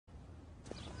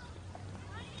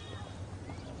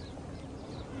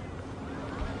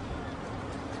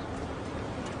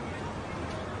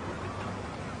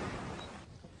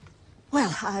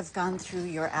Well, I've gone through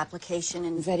your application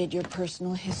and vetted your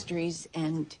personal histories,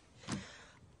 and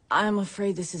I'm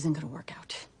afraid this isn't going to work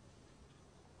out.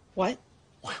 What?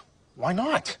 Why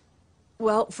not?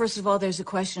 Well, first of all, there's a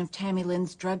question of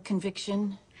Tami-Lynn's drug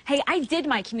conviction. Hey, I did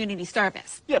my community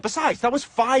service. Yeah, besides, that was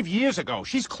 5 years ago.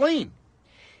 She's clean.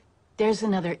 There's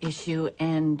another issue,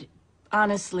 and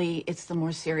honestly, it's the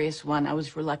more serious one. I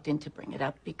was reluctant to bring it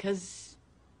up because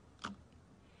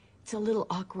it's a little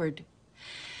awkward.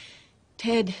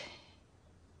 Ted,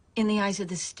 in the eyes of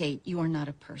the state, you are not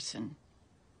a person.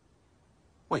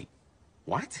 Wait,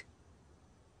 what?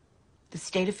 The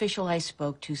state official I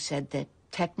spoke to said that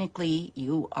technically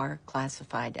you are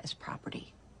classified as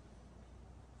property.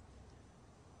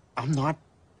 I'm not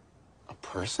a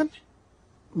person?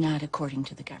 Not according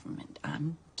to the government.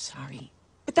 I'm sorry.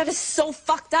 But that is so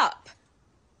fucked up.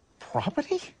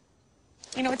 Property?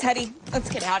 You know what, Teddy? Let's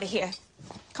get out of here.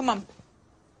 Come on.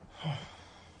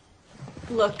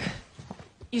 Look,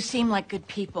 you seem like good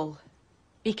people.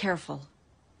 Be careful.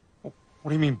 What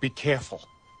do you mean, be careful?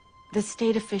 The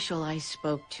state official I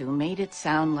spoke to made it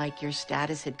sound like your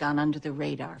status had gone under the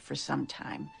radar for some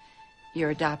time.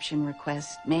 Your adoption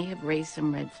request may have raised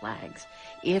some red flags.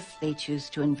 If they choose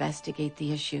to investigate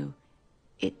the issue,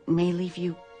 it may leave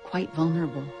you quite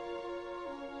vulnerable.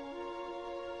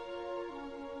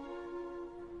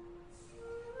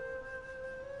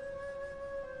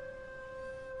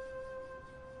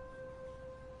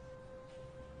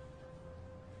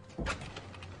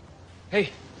 Hey,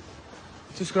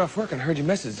 just got off work and I heard your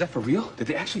message. Is that for real? Did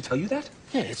they actually tell you that?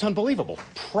 Yeah, it's unbelievable.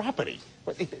 Property.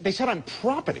 They said I'm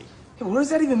property. Yeah, what does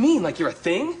that even mean? Like you're a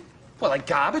thing? What, like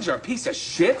garbage or a piece of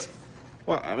shit?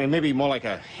 Well, I mean, maybe more like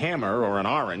a hammer or an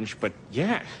orange, but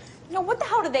yeah. No, what the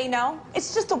hell do they know?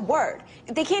 It's just a word.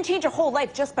 They can't change your whole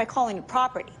life just by calling it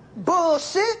property.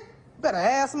 Bullshit. Better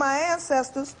ask my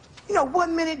ancestors. You know,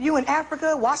 1 minute you in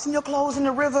Africa, washing your clothes in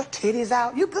the river, titties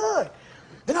out, you good.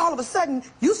 Then all of a sudden,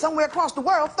 you somewhere across the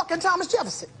world fucking Thomas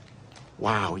Jefferson.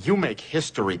 Wow, you make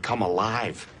history come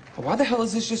alive. Well, why the hell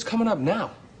is this just coming up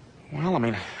now? Well, I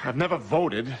mean, I've never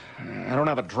voted. I don't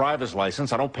have a driver's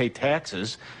license. I don't pay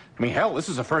taxes. I mean, hell, this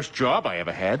is the first job I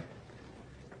ever had.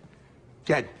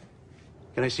 Ted,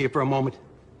 can I see you for a moment?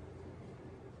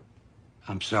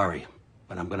 I'm sorry,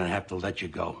 but I'm gonna have to let you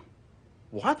go.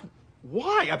 What?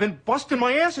 Why? I've been busting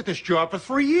my ass at this job for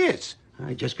 3 years.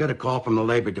 I just got a call from the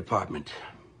Labor Department.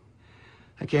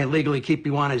 I can't legally keep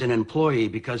you on as an employee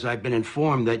because I've been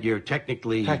informed that you're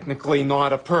technically... Technically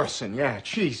not a person, yeah.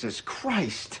 Jesus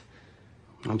Christ.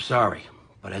 I'm sorry,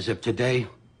 but as of today,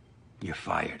 you're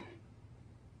fired.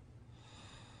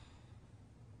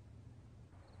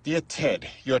 Dear Ted,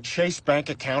 your Chase bank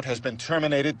account has been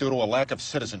terminated due to a lack of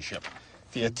citizenship.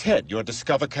 Dear Ted, your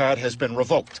Discover card has been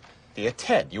revoked. Dear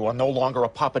Ted, you are no longer a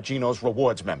Papagino's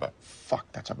Rewards member. Fuck,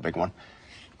 that's a big one.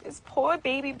 This poor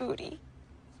baby booty.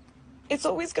 It's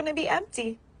always gonna be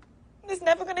empty. There's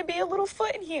never gonna be a little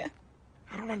foot in here.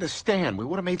 I don't understand. We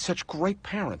would have made such great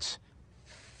parents.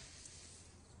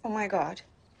 Oh my God.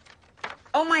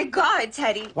 Oh my God,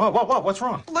 Teddy. What? What's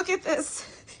wrong? Look at this.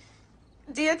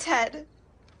 Dear Ted,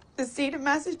 the state of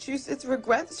Massachusetts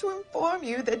regrets to inform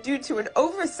you that due to an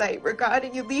oversight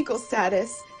regarding your legal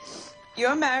status,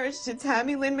 your marriage to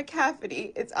Tami-Lynn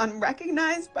McCafferty is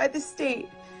unrecognized by the state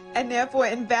and therefore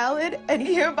invalid and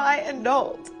hereby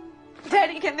annulled.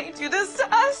 Daddy, can they do this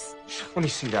to us? Let me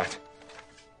see that.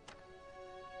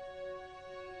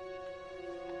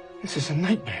 This is a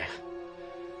nightmare.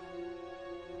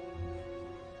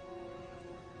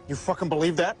 You fucking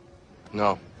believe that?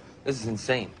 No, this is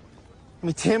insane. I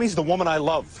mean, Tammy's the woman I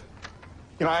love.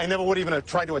 You know, I never would even have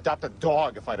tried to adopt a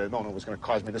dog if I'd have known it was going to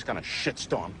cause me this kind of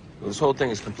shitstorm. This whole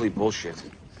thing is complete bullshit.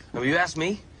 Now, if you ask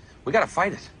me, we gotta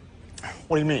fight it.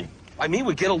 What do you mean? I mean,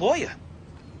 we get a lawyer.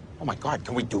 Oh, my God,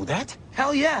 can we do that?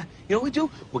 Hell yeah. You know what we do?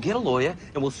 We'll get a lawyer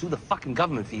and we'll sue the fucking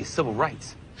government for your civil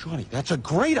rights. Johnny, that's a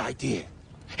great idea.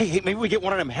 Hey, maybe we get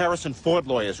one of them Harrison Ford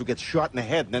lawyers who gets shot in the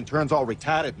head and then turns all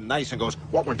retarded and nice and goes,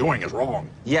 what we're doing is wrong.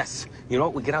 Yes. You know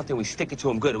what? We get out there and we stick it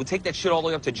to him good. We'll take that shit all the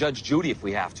way up to Judge Judy if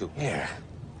we have to. Yeah.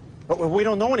 But we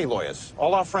don't know any lawyers.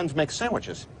 All our friends make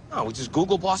sandwiches. No, we just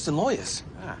Google Boston lawyers.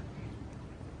 Ah.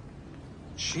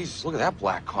 Jesus, look at that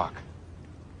black cock.